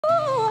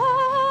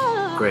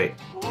Great.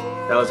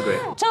 That was great.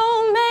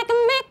 Don't make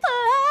me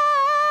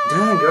close.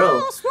 Damn,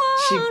 girl.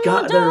 She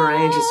got the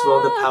range as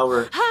well, the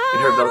power in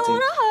her belting.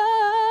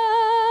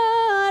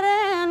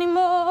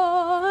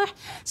 Anymore.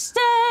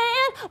 Stay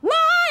in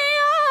my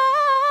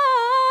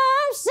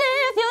arms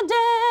if you're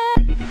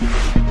dead.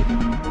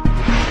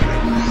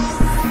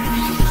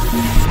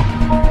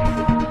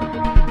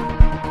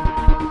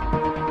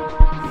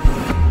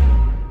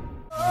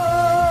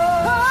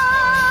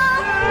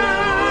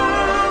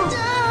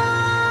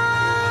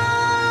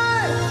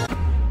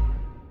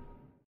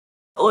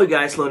 Hello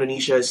guys, hello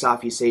Indonesia,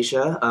 Southeast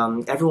Asia.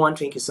 Everyone,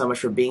 thank you so much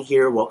for being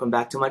here. Welcome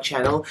back to my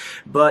channel.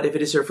 But if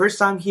it is your first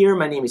time here,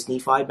 my name is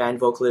Nephi, band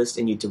vocalist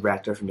and YouTube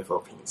actor from the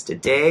Philippines.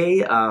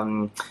 Today,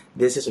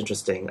 this is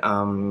interesting.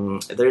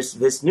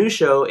 There's this new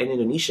show in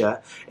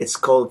Indonesia. It's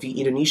called The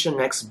Indonesian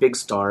Next Big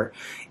Star.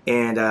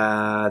 And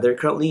they're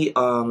currently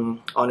on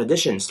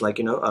auditions,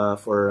 like,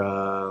 for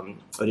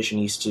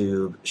auditionees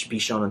to be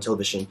shown on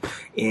television.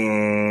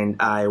 And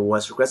I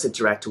was requested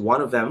to react to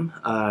one of them.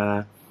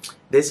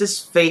 This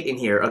is Faith in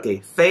here.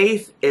 Okay,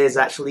 Faith is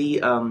actually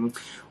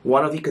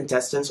one of the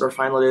contestants or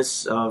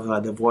finalists of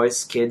The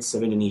Voice Kids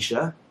of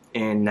Indonesia,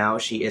 and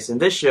now she is in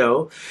this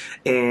show.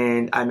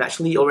 And I'm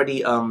actually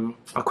already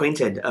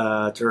acquainted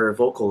to her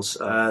vocals.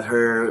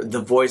 Her The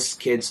Voice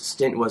Kids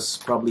stint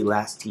was probably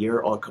last year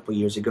or a couple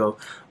years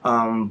ago,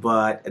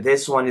 but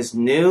this one is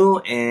new,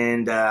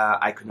 and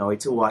I couldn't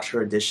wait to watch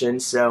her audition.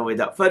 So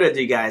without further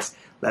ado, guys,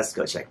 let's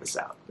go check this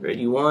out.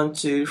 Ready? 1,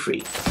 2,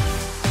 3.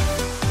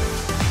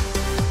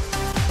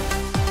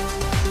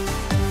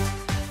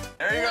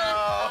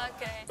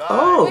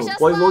 Oh,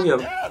 Boy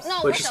William. Yes.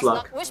 No, Wish us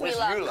luck. Wish me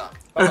luck.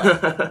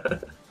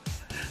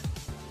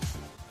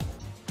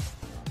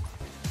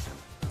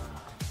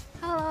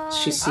 Hello.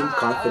 She seemed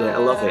confident. I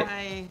love it.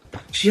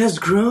 She has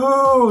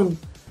grown.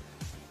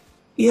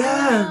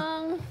 Yeah.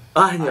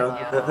 I know.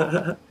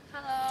 Hello.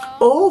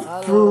 Oh,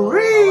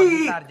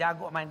 freak!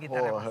 Jago main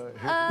gitar.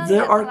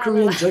 There are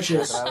Korean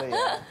judges.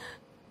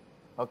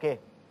 Oke,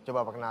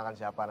 coba perkenalkan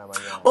siapa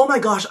namanya. Oh my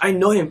gosh, I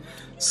know him.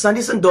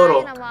 Sandi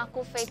Sandoro. Hai, nama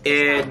aku Faith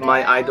And Christabelle.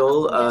 my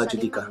idol, Biasa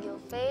Judika. dipanggil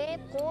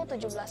Faith. Aku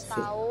 17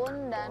 tahun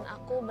dan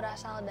aku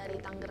berasal dari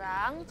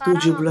Tangerang.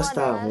 17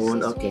 tahun,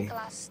 Siswi oke.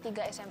 kelas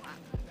 3 SMA.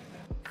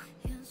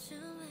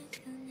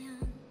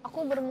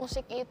 Aku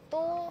bermusik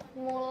itu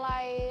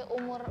mulai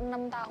umur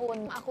 6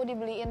 tahun. Aku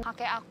dibeliin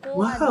kakek aku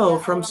Wow,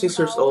 hadiah from ulang 6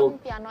 years tahun old.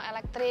 piano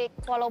elektrik.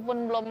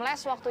 Walaupun belum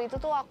les waktu itu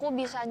tuh aku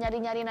bisa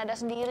nyari-nyari nada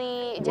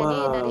sendiri. Jadi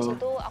Wow. dari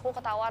situ aku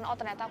ketahuan, oh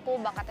ternyata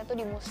aku bakatnya tuh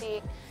di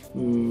musik.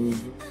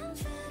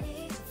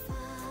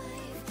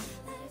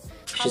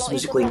 She's Kalau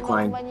musically ikut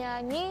inclined. lomba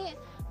nyanyi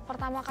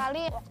pertama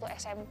kali waktu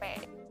SMP.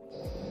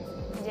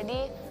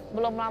 Jadi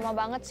belum lama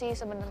banget sih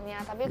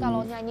sebenarnya. Tapi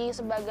kalau nyanyi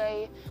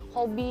sebagai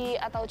hobi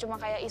atau cuma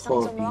kayak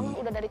iseng-iseng Hobi. doang,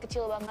 udah dari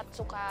kecil banget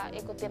suka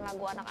ikutin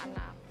lagu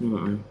anak-anak.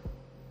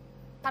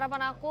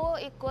 Harapan aku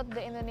ikut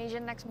The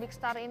Indonesian Next Big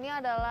Star ini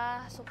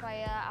adalah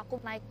supaya aku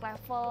naik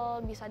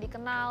level, bisa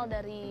dikenal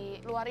dari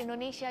luar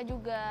Indonesia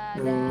juga,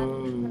 dan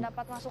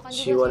mendapat masukan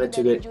She juga wanted sih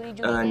to dari get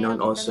juri-jurinya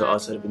known yang also dengan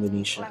outside of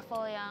Indonesia.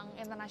 level yang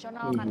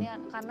internasional,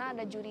 karena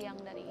ada juri yang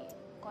dari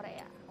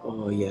Korea.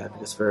 Oh yeah,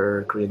 because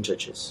for Korean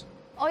judges.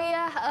 Oh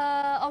iya,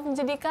 Om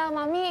Judika,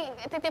 Mami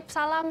titip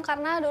salam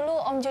karena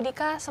dulu Om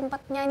Judika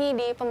sempat nyanyi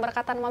di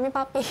pemberkatan Mami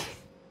Papi.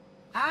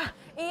 Ah,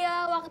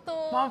 Iya, waktu...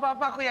 mau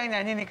papaku yang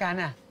nyanyi nih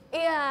Kana?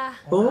 Iya,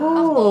 Oh,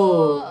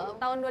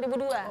 waktu tahun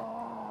 2002.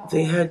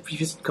 they had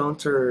previous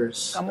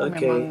encounters. Kamu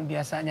Okay. memang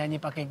biasa nyanyi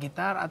pakai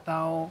gitar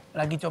atau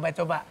lagi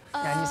coba-coba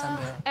nyanyi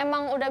sambil?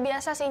 Emang udah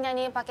biasa sih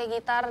nyanyi pakai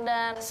gitar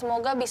dan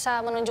semoga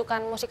bisa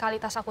menunjukkan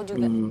musikalitas aku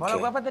juga.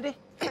 Lagu apa tadi?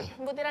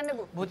 Butiran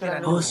Debu.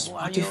 Butiran. Oh,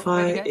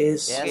 Spotify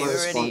is Yes, one of the we're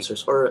ready.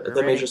 sponsors, or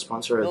the major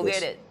sponsor of Go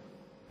this. get it.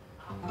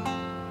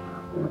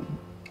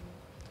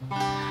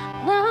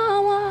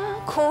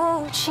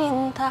 Namaku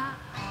cinta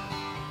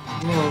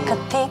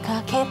ketika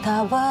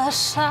kita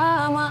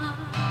bersama,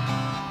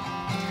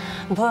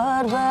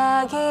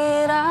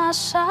 berbagi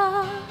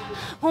rasa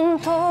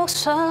untuk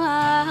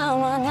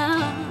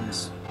selamanya.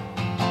 Yes.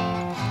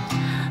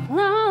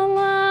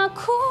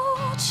 Namaku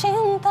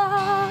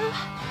cinta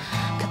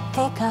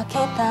ketika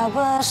kita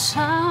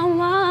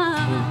bersama,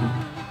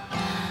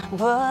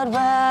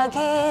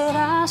 berbagi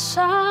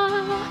rasa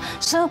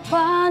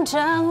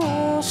sepanjang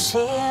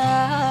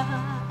usia,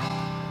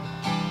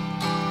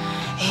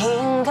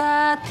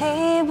 hingga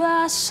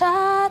tiba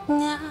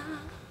saatnya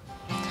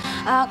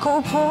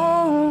aku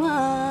pun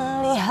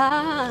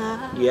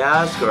melihat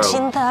Yes, girl.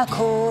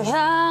 cintaku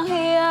yang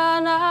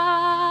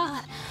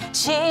hianat,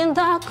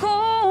 cintaku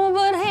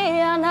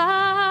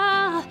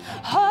berkhianat.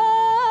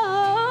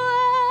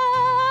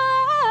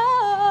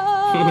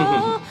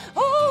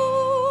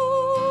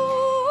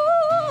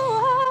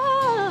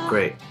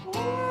 Great.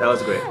 That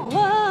was great.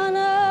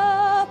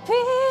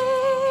 Menepi,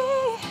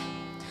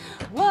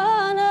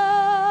 menepilah,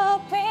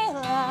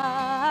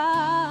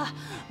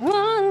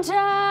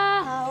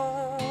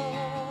 menjauh.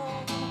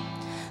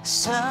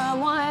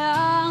 Semua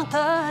yang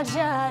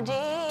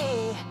terjadi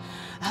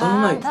Oh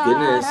my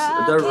goodness,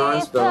 the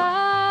runs, bro. antara kita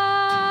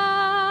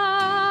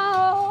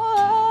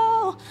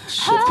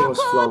Shifting was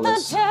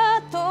flawless.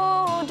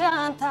 Terjatuh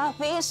dan tak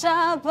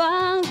bisa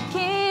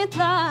bangkit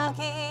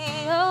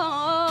lagi.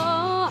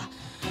 Oh,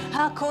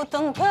 aku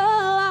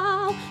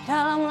tenggelam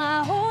dalam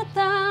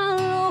lautan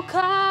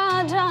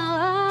luka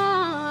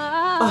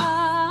dalam.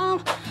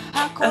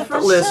 Aku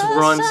Effortless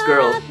runs,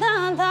 girl.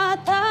 dan tak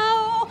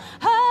tahu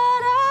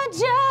arah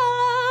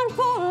jalan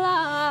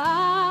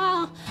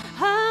pulang.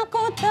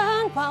 Aku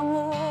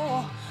tanpamu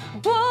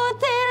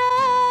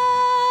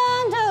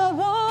butiran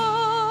debu.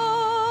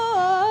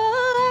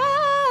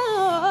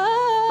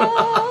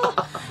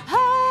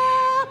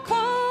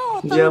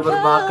 Dia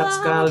berbakat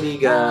sekali,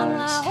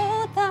 guys.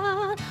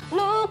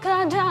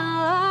 Luka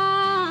dalam,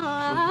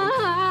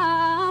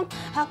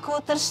 aku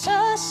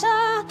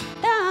tersesat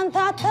dan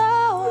tak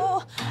tahu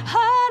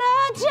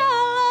arah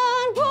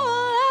jalan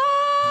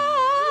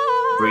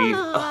pulang. Breathe.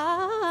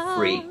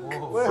 Freak.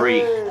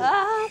 Freak.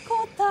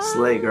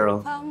 Slay,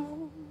 girl.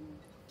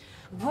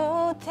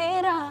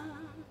 Butiran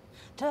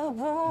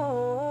debu.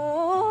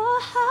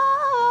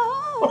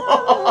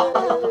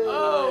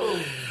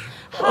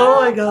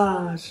 Oh my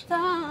gosh.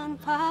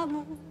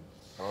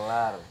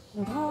 Kelar.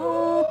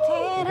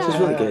 This is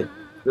really good.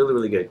 Really,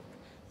 really good.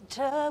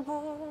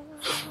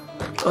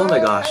 Oh my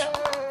gosh.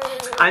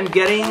 I'm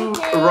getting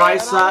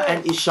Raisa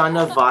and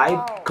Ishana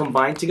vibe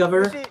combined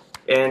together.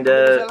 And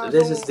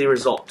this is the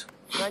result.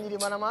 Nyanyi di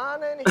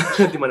mana-mana ini.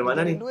 Di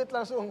mana-mana nih. Duit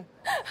langsung.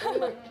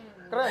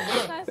 Keren.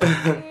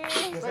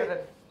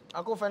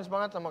 Aku fans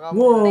banget sama kamu.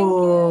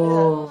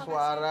 Wow.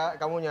 Suara,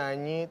 kamu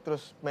nyanyi,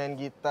 terus main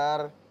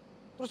gitar.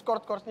 Terus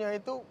chord-chordnya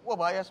itu, wah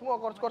bahaya semua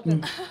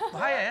chord-chordnya.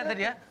 Bahaya ya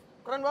tadi ya?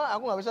 Keren banget,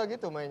 aku nggak bisa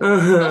gitu mainnya.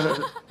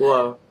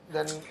 Wow.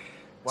 Dan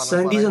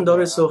Sandy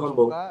Sandoro is so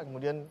humble.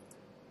 Kemudian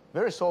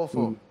very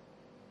soulful.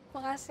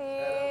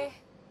 Makasih.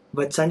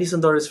 But Sandy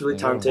Sandoro is really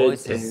Your talented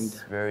voice is and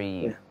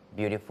very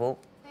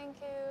beautiful Thank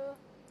you.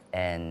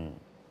 and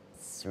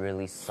it's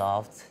really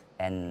soft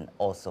and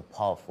also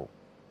powerful.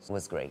 It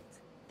was great.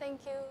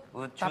 Thank you.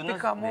 Tapi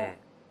kamu,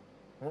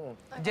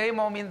 Jay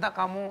mau minta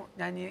kamu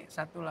nyanyi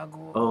satu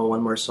lagu oh, one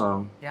more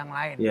song. yang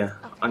lain. Yeah,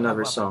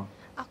 another song.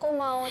 Aku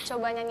mau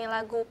coba nyanyi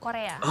lagu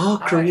Korea. Oh,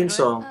 Korean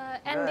song.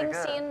 Ending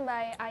Scene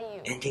by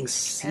IU. Ending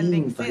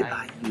scene by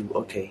IU.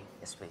 Okay.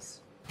 Yes, please.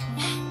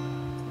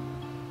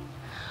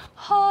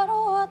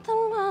 어려웠던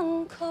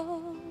만큼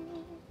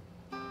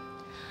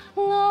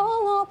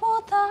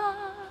너보다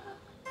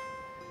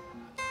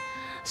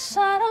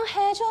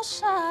사랑해줘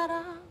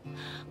사랑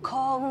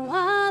꼭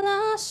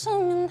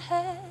많았으면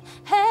해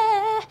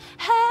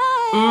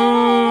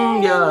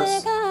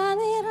yes. 내가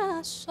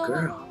아니라서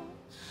Girl.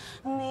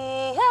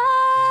 미안해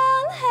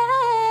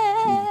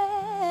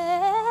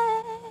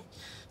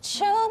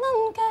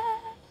주는 게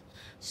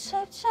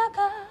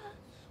십자가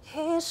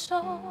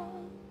있어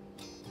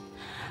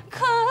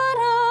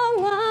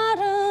그런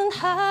말은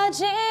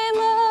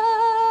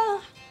하지마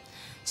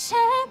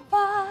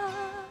제발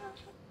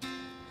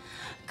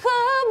그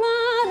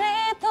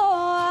말이 더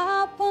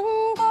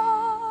아픈 거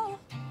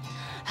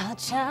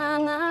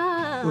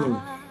하잖아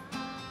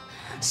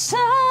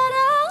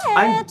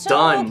I'm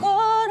done.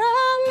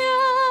 거라면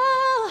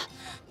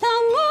다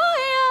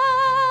모여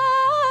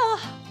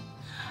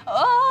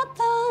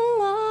어떤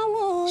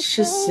마음으로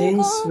She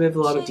sings with a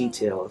lot of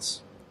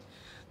details.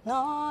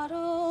 너를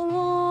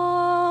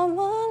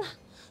머문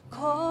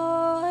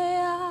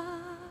거야.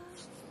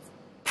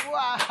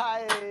 Wah.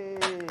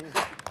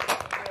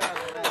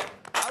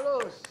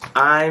 Halus.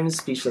 I'm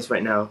speechless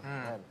right now.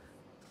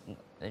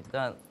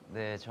 일단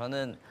네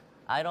저는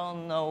I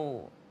don't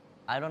know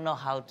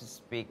how to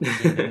speak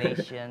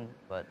Indonesian,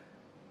 but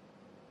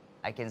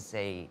I can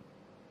say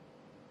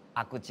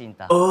aku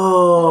cinta.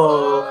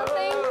 Oh,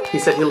 Thank you. he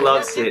said he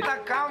loves it, Cinta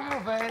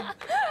kamu, Ben.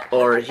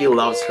 or he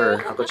loves her.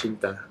 Aku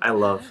cinta. I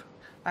love.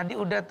 Tadi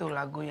udah tuh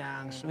lagu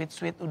yang sweet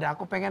udah.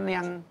 Aku pengen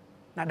yang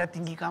nada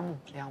tinggi kamu,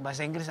 yang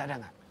bahasa Inggris ada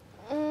nggak?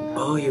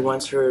 Oh, he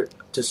wants her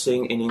to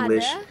sing in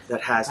English Ada.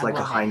 that has like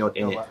a high note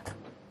in it.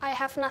 I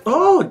have nothing.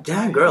 Oh,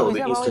 damn, girl, Bisa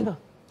Whitney mau Houston. itu?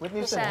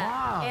 Whitney Houston.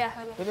 Bisa. Iya.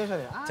 Whitney Houston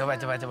ya? Coba.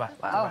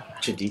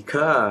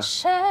 Jadika.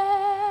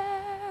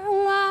 Share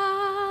my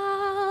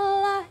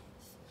life,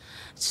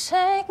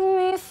 take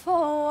me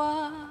for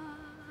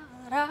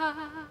what I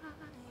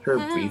Her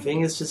am.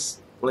 breathing is just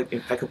like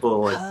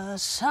impeccable. Like,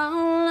 'Cause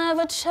I'll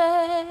never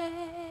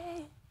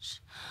change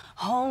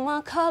all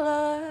my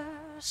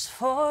colors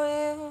for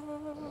you.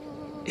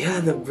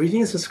 yeah, the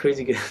breathing is just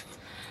crazy good.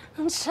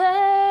 And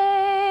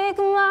take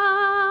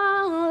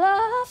my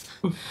love,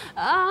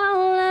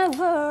 I'll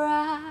never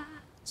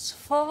ask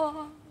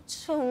for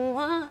too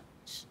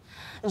much.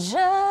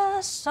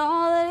 Just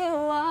all that you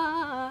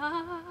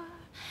are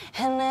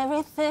and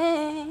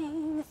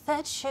everything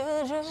that you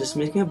do. Just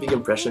making a big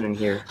impression in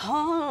here.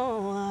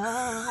 Oh,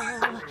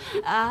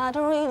 I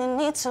don't really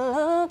need to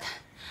look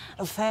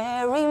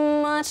very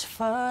much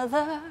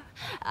further.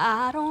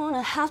 I don't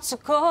wanna have to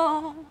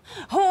go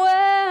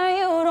where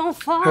you don't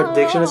follow. Her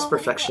diction is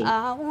perfection.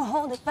 I won't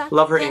hold it back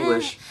Love her again.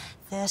 English.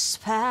 This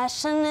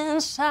passion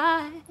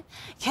inside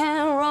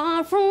can't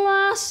run from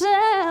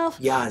myself.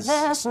 Yes.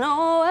 There's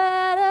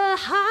nowhere to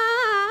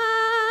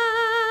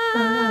hide.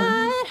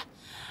 tonight,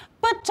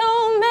 but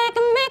don't make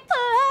me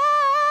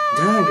close.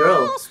 Damn,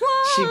 girl.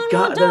 She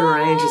got the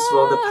range as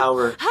well, the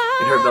power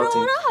in her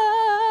belting.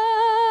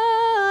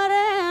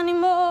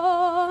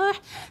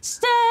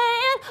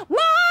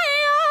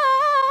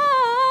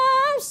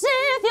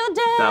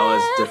 That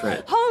was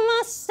different. Oh,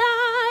 must I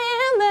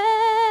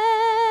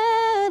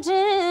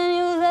imagine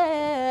you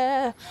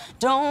there?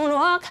 Don't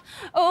walk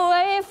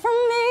away from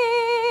me.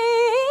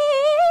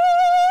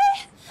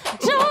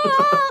 Don't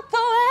walk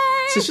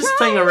away. She's just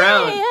playing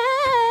around.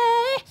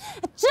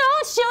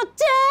 Don't you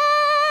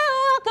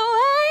dare walk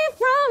away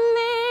from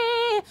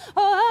me.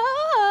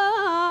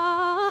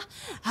 Oh,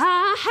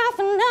 I have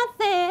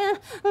nothing,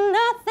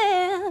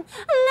 nothing,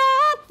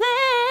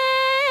 nothing.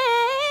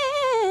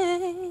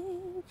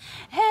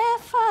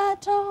 If I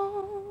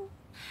don't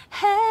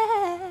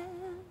have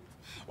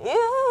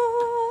you.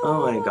 Oh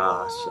my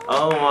gosh.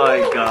 Oh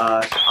my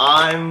gosh.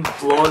 I'm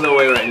blown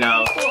away right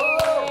now.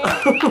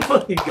 Oh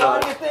my gosh. What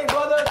do you think,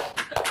 brother?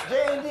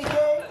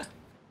 JNDK?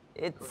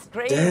 It's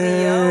crazy,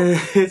 Damn, yo.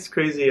 it's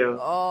crazy, yo.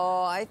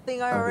 Oh, I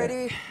think I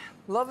already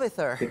love with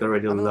her. I think I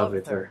already I'm in love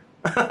with her.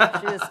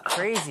 She is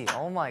crazy.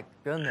 Oh my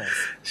goodness.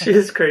 She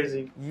is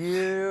crazy.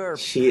 You're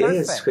She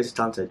perfect. is crazy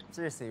talented.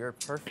 Seriously, you're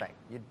perfect.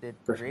 You did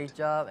a Perfect. great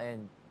job,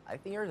 and I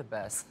think you're the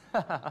best.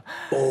 Oh,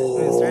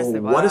 Seriously,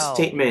 what a wow.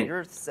 statement.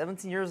 You're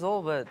 17 years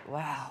old, but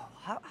wow,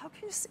 how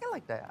can you say it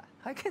like that?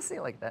 How can you say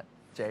it like that,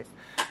 Jay?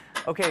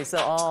 Okay, so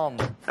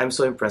I'm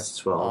so impressed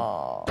as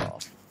well.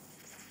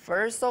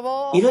 first of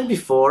all, Even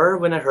before,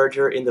 when I heard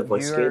her in the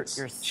voice your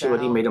skits, she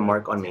already made a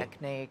mark on me.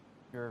 technique,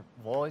 your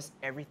voice,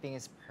 everything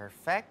is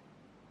perfect.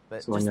 But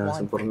just Semuanya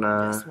one thing,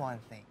 sempurna. just one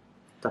thing.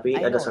 Tapi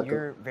I ada know satu.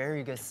 you're a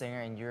very good singer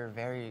and you're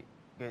very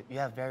good.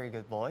 You have very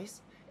good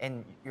voice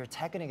and your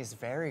technique is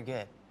very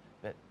good.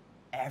 But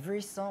every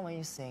song when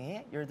you sing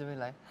it, you're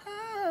doing like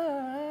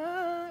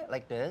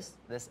this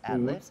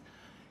ad-libs.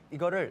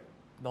 이거를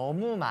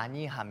너무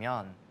많이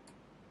하면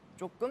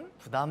조금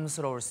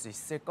부담스러울 수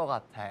있을 것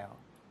같아요.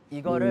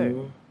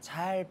 이거를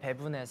잘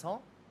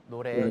배분해서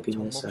노래에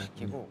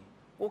접목시키고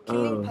꼭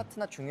킬링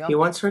파트나 중요한 He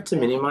wants her to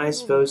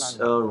minimize those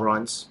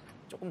runs.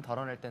 조금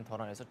덜어낼 땐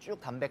덜어내서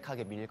쭉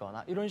담백하게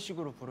밀거나 이런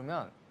식으로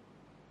부르면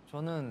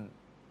저는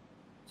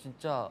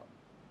진짜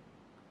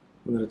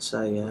Menurut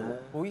saya,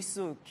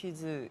 보이스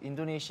키즈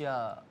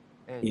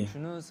인도네시아에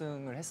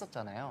준우승을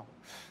했었잖아요.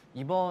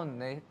 이번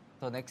The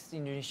Next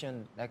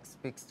Indonesian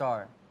Next Big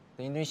Star,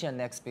 The Indonesian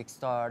Next Big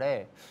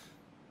Star에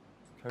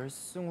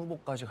결승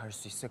후보까지 갈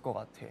수 있을 것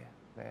같아.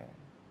 네.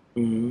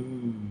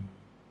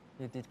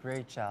 You did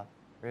great job,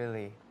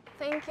 really.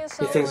 Thank you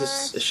so he thinks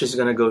much. she's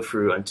gonna go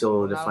through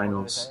until the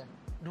finals.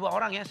 2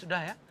 orang ya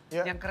sudah ya,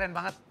 Ya. yang keren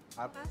banget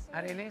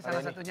hari ini salah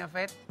satunya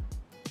Faith.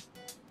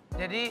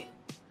 Jadi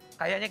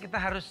kayaknya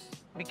kita harus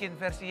bikin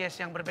versi Yes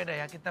yang berbeda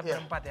ya, kita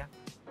berempat ya.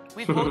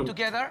 We vote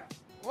together.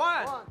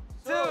 1,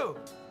 2,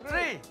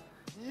 3.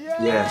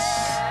 Yes.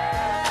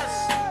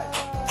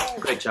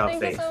 Great job, Thank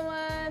you Faith. so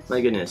much.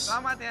 My goodness.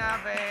 Selamat ya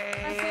Makasih,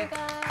 Faith.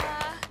 Kak.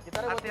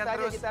 Latihan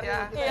terus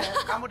ya.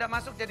 Kamu udah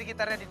masuk jadi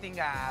gitarnya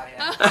ditinggal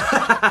ya.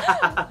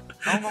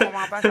 Kamu mau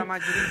ngomong apa sama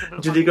Judy sebelum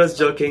Judika's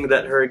joking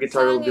that her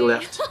guitar will be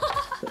left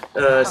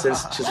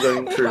since she's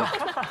going through.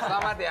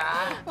 Selamat ya.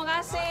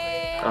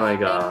 Makasih. Oh my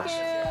gosh.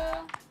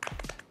 Thank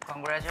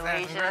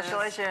you.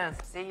 Congratulations.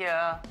 See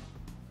ya.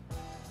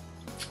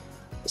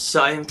 So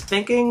I'm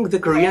thinking the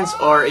Koreans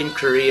are in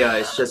Korea.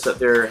 It's just that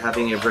they're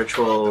having a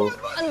virtual,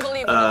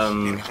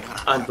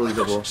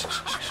 unbelievable.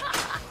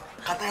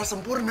 Katanya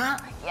sempurna.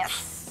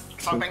 Yes.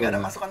 Sampai nggak ada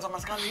masukan sama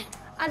sekali.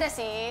 Ada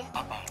sih.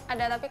 Apa?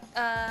 Ada, tapi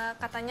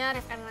katanya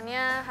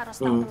referennya harus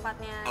tahu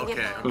tempatnya Oke,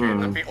 gitu. oke.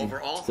 Tapi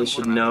overall They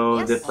should sempurna. know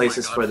the Yes.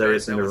 places Oh my where God, there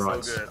Faith, is in that the was so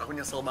runs. good. Aku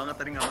nyesel banget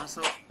tadi nggak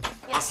masuk.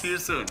 I'll Yes. see you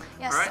soon.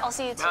 Yes, Alright? I'll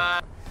see you too.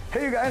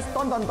 Hey you guys,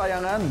 tonton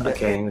tayangan.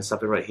 Okay, I'm gonna stop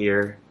it right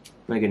here.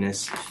 My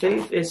goodness,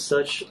 Faith is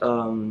such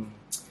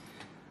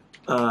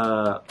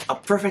a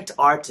perfect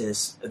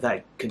artist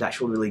that could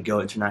actually really go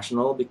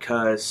international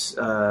because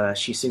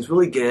she sings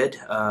really good,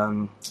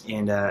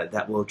 and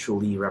that will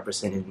truly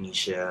represent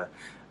Indonesia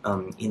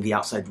in the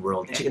outside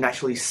world. She can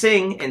actually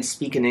sing and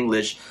speak in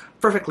English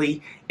perfectly,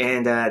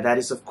 and that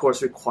is of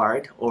course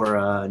required or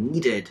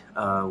needed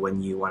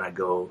when you want to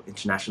go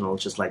international,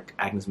 just like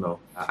Agnes Mo.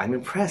 I'm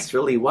impressed,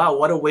 really. Wow,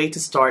 what a way to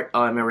start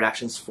my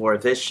reactions for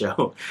this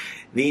show.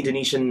 The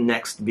Indonesian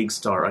Next Big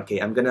Star.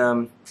 Okay, I'm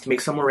gonna make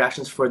some more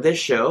reactions for this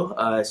show,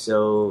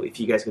 so if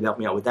you guys could help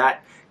me out with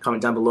that, comment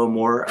down below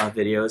more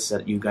videos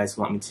that you guys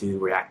want me to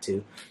react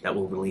to. That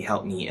will really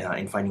help me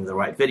in finding the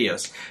right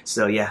videos.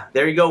 So yeah,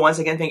 there you go.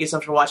 Once again, thank you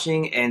so much for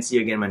watching, and see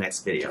you again in my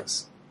next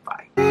videos.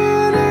 Bye.